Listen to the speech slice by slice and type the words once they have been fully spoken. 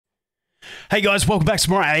Hey guys, welcome back to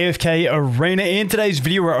more AFK Arena. In today's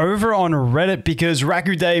video, we're over on Reddit because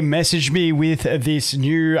Rakudayyy messaged me with this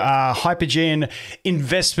new Hypogean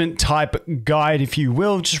investment type guide, if you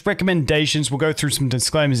will. Just recommendations. We'll go through some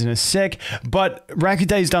disclaimers in a sec. But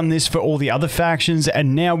Rakudayy's done this for all the other factions,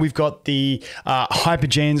 and now we've got the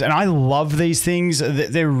Hypogeans, and I love these things.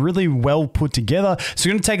 They're really well put together. So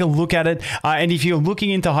we're going to take a look at it. And if you're looking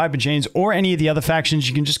into Hypogeans or any of the other factions,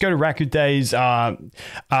 you can just go to Rakudayyy's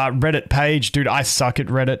Reddit page. Dude, I suck at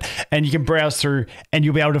Reddit, and you can browse through and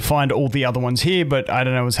you'll be able to find all the other ones here, but I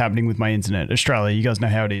don't know what's happening with my internet. Australia, you guys know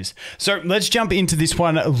how it is. So let's jump into this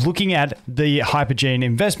one, looking at the Hypogean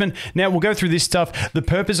investment. Now, we'll go through this stuff. The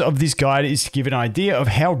purpose of this guide is to give an idea of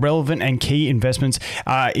how relevant and key investment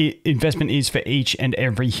is for each and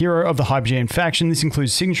every hero of the Hypogean faction. This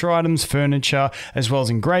includes signature items, furniture, as well as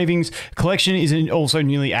engravings. Collection is also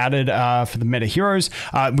newly added for the meta heroes.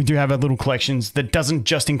 We do have a little collections that doesn't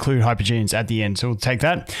just include Hypogeans at the end, so we'll take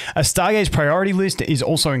that. A Stargaze priority list is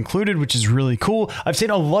also included, which is really cool. I've seen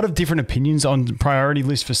a lot of different opinions on priority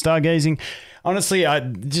lists for stargazing. Honestly,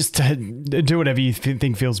 just do whatever you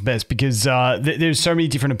think feels best, because there's so many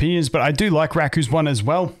different opinions, but I do like Raku's one as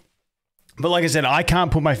well. But like I said, I can't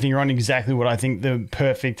put my finger on exactly what I think the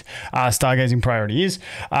perfect stargazing priority is.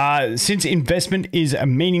 Since investment is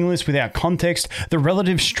meaningless without context, the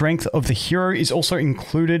relative strength of the hero is also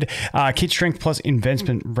included. Kit strength plus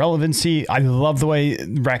investment relevancy. I love the way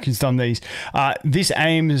Raku's done these. This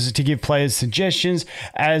aims to give players suggestions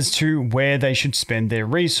as to where they should spend their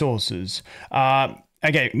resources.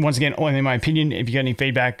 Okay, once again, only my opinion. If you got any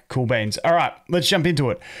feedback, cool beans. All right, let's jump into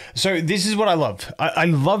it. So this is what I love. I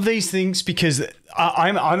love these things because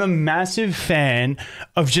I'm a massive fan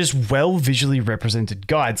of just well visually represented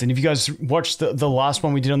guides. And if you guys watched the last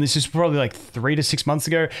one we did on this, is probably like 3 to 6 months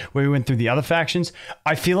ago, where we went through the other factions.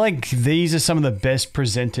 I feel like these are some of the best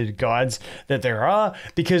presented guides that there are,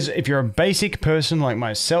 because if you're a basic person like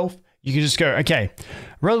myself, you can just go, okay,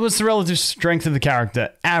 what's the relative strength of the character?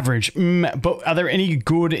 Average. But are there any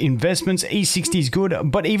good investments? E60 is good,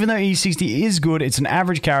 but even though E60 is good, it's an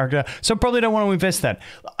average character, so I probably don't want to invest that.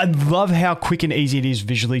 I love how quick and easy it is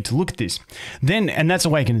visually to look at this. Then, and that's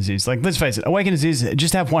Awakeners is. Like, let's face it, Awakeners is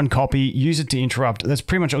just have one copy, use it to interrupt. That's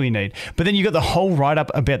pretty much all you need. But then you got the whole write-up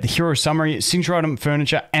about the hero summary, signature item,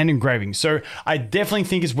 furniture, and engraving. So I definitely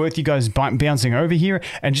think it's worth you guys bouncing over here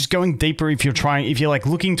and just going deeper if you're like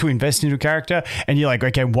looking to invest into a character and you're like,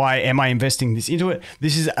 okay, why am I investing this into it?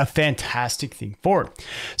 This is a fantastic thing for it.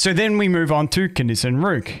 So then we move on to Knizia and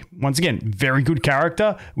Rook. Once again, very good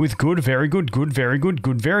character with good, very good, good, very good,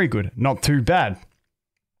 good, very good. Not too bad.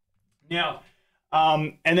 Now,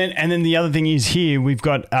 and then the other thing is here we've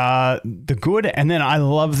got the good, and then I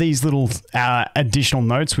love these little additional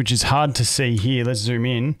notes, which is hard to see here. Let's zoom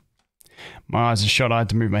in. My eyes are shot. I had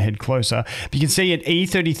to move my head closer. But you can see at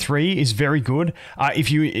E33 is very good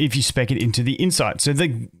if you spec it into the insight. So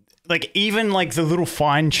even the little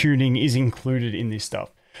fine tuning is included in this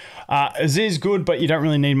stuff. Azir is good, but you don't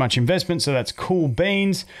really need much investment, so that's cool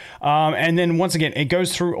beans. And then once again, it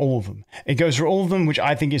goes through all of them. It goes through all of them, which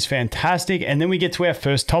I think is fantastic. And then we get to our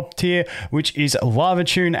first top tier, which is Lava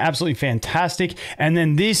Tune. Absolutely fantastic. And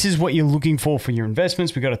then this is what you're looking for your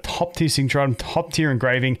investments. We've got a top tier signature item, top tier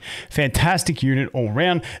engraving, fantastic unit all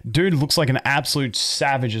around. Dude looks like an absolute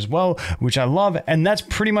savage as well, which I love. And that's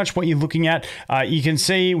pretty much what you're looking at. You can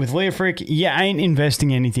see with Leofric, you ain't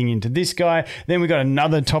investing anything into this guy. Then we got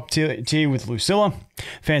another top tier with Lucilla.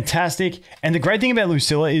 Fantastic. And the great thing about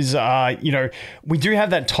Lucilla is, we do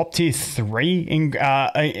have that top tier 3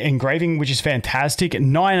 engraving, which is fantastic.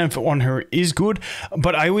 9 on her is good,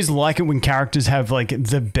 but I always like it when characters have like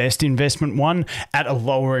the best investment one at a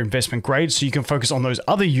lower investment grade, so you can focus on those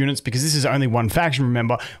other units, because this is only one faction.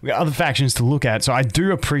 Remember, we got other factions to look at, so I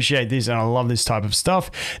do appreciate this, and I love this type of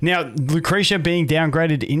stuff. Now, Lucretia being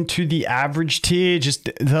downgraded into the average tier, just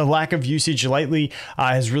the lack of usage lately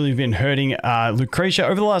has really been hurting Lucretia.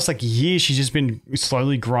 Over the last year, she's just been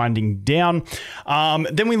slowly grinding down.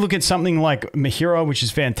 Then we look at something like Mahira, which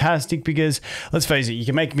is fantastic because, let's face it, you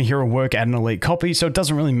can make Mahira work at an elite copy, so it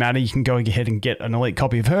doesn't really matter. You can go ahead and get an elite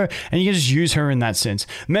copy of her, and you can just use her in that sense.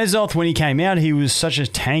 Mezoth, when he came out, he was such a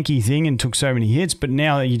tanky thing and took so many hits, but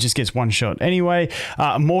now he just gets one shot anyway.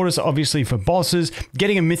 Mortis, obviously, for bosses.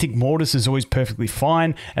 Getting a mythic Mortis is always perfectly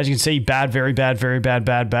fine. As you can see, bad, very bad, very bad,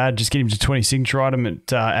 bad, bad. Just get him to 20 signature item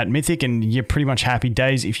at mythic, and you're pretty much happy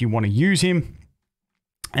days if you want to use him.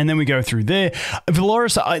 And then we go through there.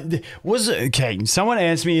 Valoris okay, someone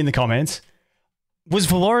asked me in the comments, was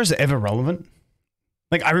Valoris ever relevant?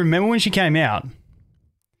 Like, I remember when she came out,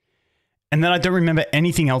 and then I don't remember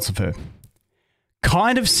anything else of her.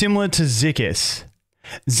 Kind of similar to Zikis.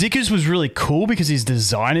 Zikuz was really cool because his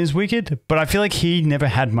design is wicked, but I feel like he never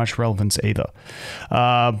had much relevance either.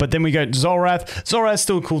 But then we go to Zolrath. Zolrath's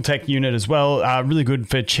still a cool tech unit as well. Really good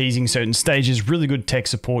for cheesing certain stages. Really good tech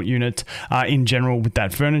support unit in general with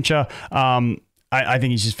that furniture. I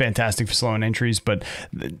think he's just fantastic for slowing entries, but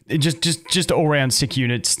just all around sick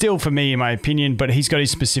unit. Still for me, in my opinion, but he's got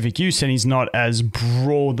his specific use and he's not as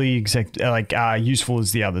broadly useful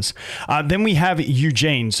as the others. Then we have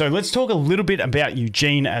Eugene. So let's talk a little bit about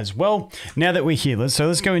Eugene as well. Now that we're here,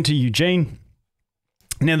 let's go into Eugene.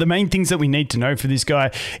 Now, the main things that we need to know for this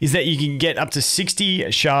guy is that you can get up to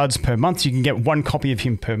 60 shards per month. You can get 1 copy of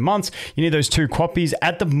him per month. You need those 2 copies.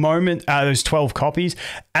 At the moment, those 12 copies.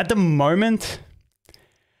 At the moment,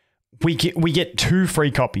 we get 2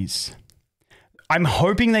 free copies. I'm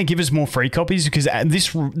hoping they give us more free copies because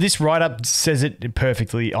this write-up says it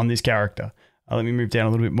perfectly on this character. Let me move down a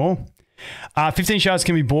little bit more. 15 shards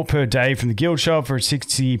can be bought per day from the guild shop for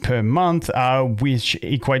 60 per month, which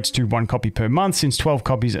equates to 1 copy per month since 12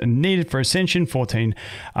 copies are needed for Ascension, 14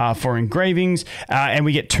 for engravings, and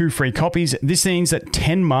we get 2 free copies. This means that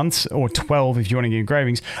 10 months, or 12 if you want to get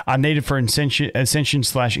engravings, are needed for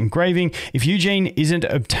Ascension/engraving. If Eugene isn't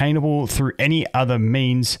obtainable through any other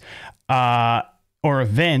means, or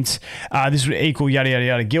events, this would equal yada yada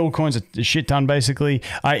yada guild coins, a shit ton basically,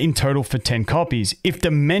 in total for 10 copies. If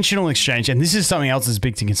dimensional exchange, and this is something else that's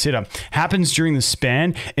big to consider, happens during the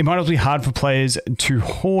span, it might also be hard for players to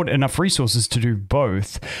hoard enough resources to do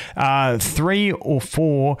both. 3 or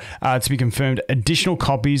 4 to be confirmed, additional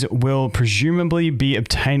copies will presumably be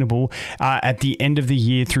obtainable at the end of the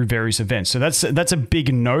year through various events. So that's a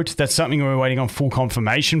big note. That's something we're waiting on full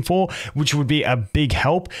confirmation for, which would be a big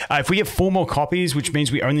help. If we get 4 more copies, which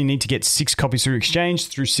means we only need to get 6 copies through exchange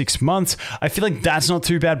through 6 months. I feel like that's not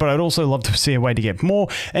too bad, but I'd also love to see a way to get more.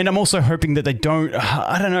 And I'm also hoping that they don't,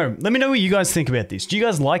 I don't know. Let me know what you guys think about this. Do you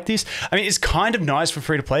guys like this? I mean, it's kind of nice for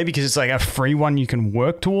free to play because it's like a free one you can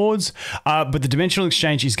work towards, but the dimensional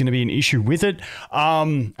exchange is going to be an issue with it,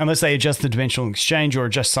 unless they adjust the dimensional exchange or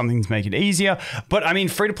adjust something to make it easier. But I mean,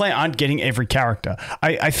 free to play aren't getting every character.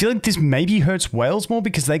 I feel like this maybe hurts Wales more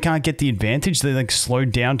because they can't get the advantage. They're like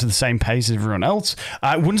slowed down to the same pace as everyone else.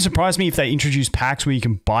 It wouldn't surprise me if they introduce packs where you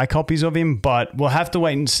can buy copies of him, but we'll have to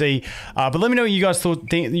wait and see. But let me know what you guys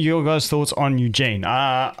thoughts on Eugene.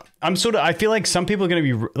 I feel like some people are going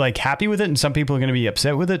to be like happy with it and some people are going to be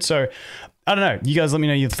upset with it. So I don't know. You guys let me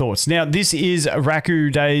know your thoughts. Now, this is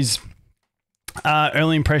Rakudayy's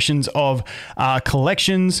early impressions of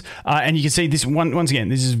collections, and you can see this once again,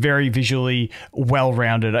 this is very visually well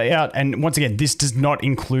rounded out, and once again, this does not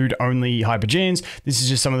include only Hypogeans. This is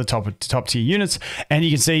just some of the top tier units, and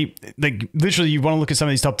you can see like literally you want to look at some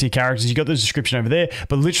of these top tier characters. You got the description over there,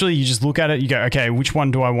 but literally you just look at it, you go, okay, which one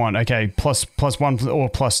do I want? Okay, plus 1 or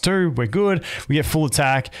plus 2, we're good. We get full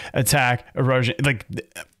attack, erosion. Like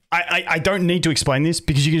I don't need to explain this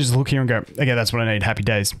because you can just look here and go, okay, that's what I need. Happy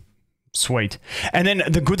days. Sweet. And then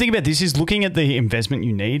the good thing about this is looking at the investment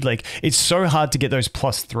you need, like it's so hard to get those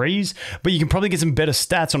 +3s, but you can probably get some better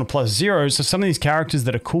stats on a +0. So some of these characters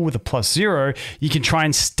that are cool with a +0, you can try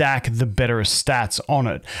and stack the better stats on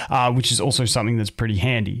it, which is also something that's pretty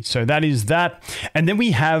handy. So that is that. And then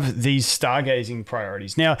we have these stargazing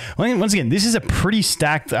priorities. Now, once again, this is a pretty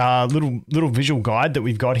stacked little visual guide that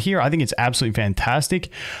we've got here. I think it's absolutely fantastic.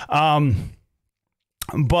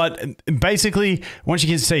 But basically, once you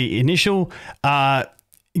can see initial, get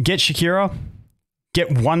Shakira,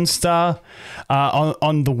 get 1 star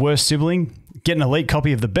on the worst sibling, get an elite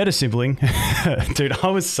copy of the better sibling. Dude, I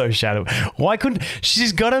was so shattered. Why couldn't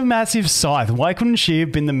she's got a massive scythe? Why couldn't she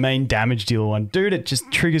have been the main damage dealer one? Dude, it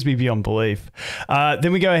just triggers me beyond belief.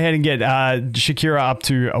 Then we go ahead and get Shakira up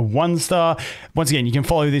to a 1 star. Once again, you can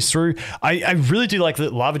follow this through. I really do like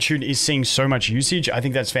that Lavitude is seeing so much usage. I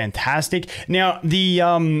think that's fantastic. Now,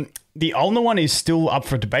 the Ulna one is still up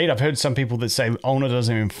for debate. I've heard some people that say Ulna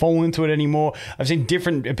doesn't even fall into it anymore. I've seen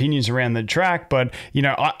different opinions around the track, but you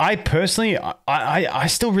know, I personally, I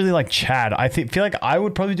still really like Chad. I feel like I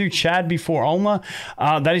would probably do Chad before Ulna.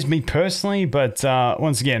 That is me personally, but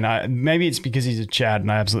once again, maybe it's because he's a Chad and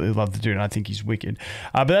I absolutely love the dude and I think he's wicked.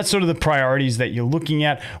 But that's sort of the priorities that you're looking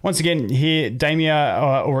at. Once again, here, Damia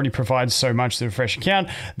already provides so much to a fresh account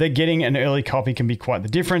that getting an early copy can be quite the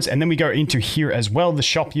difference. And then we go into here as well, the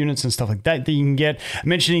shop units units and stuff like that you can get.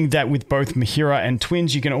 Mentioning that with both Mahira and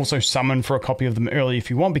Twins, you can also summon for a copy of them early if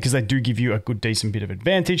you want, because they do give you a good decent bit of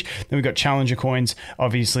advantage. Then we've got Challenger coins,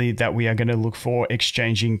 obviously, that we are going to look for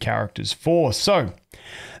exchanging characters for. So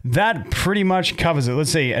that pretty much covers it.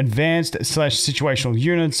 Let's see, advanced / situational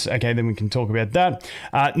units. Okay, then we can talk about that.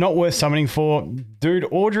 Not worth summoning for. Dude,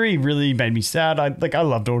 Audrey really made me sad. I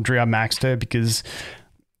loved Audrey. I maxed her because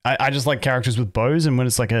I just like characters with bows, and when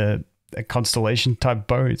it's like a constellation type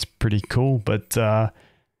bow, it's pretty cool. But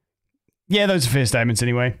yeah, those are fair statements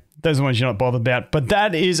anyway. Those are the ones you're not bothered about. But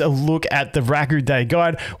that is a look at the Rakudayyy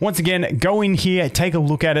guide. Once again, go in here, take a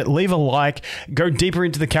look at it, leave a like, go deeper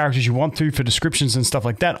into the characters you want to for descriptions and stuff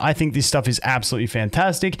like that. I think this stuff is absolutely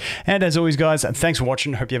fantastic. And as always, guys, thanks for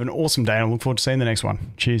watching. Hope you have an awesome day, and I look forward to seeing the next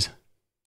one. Cheers.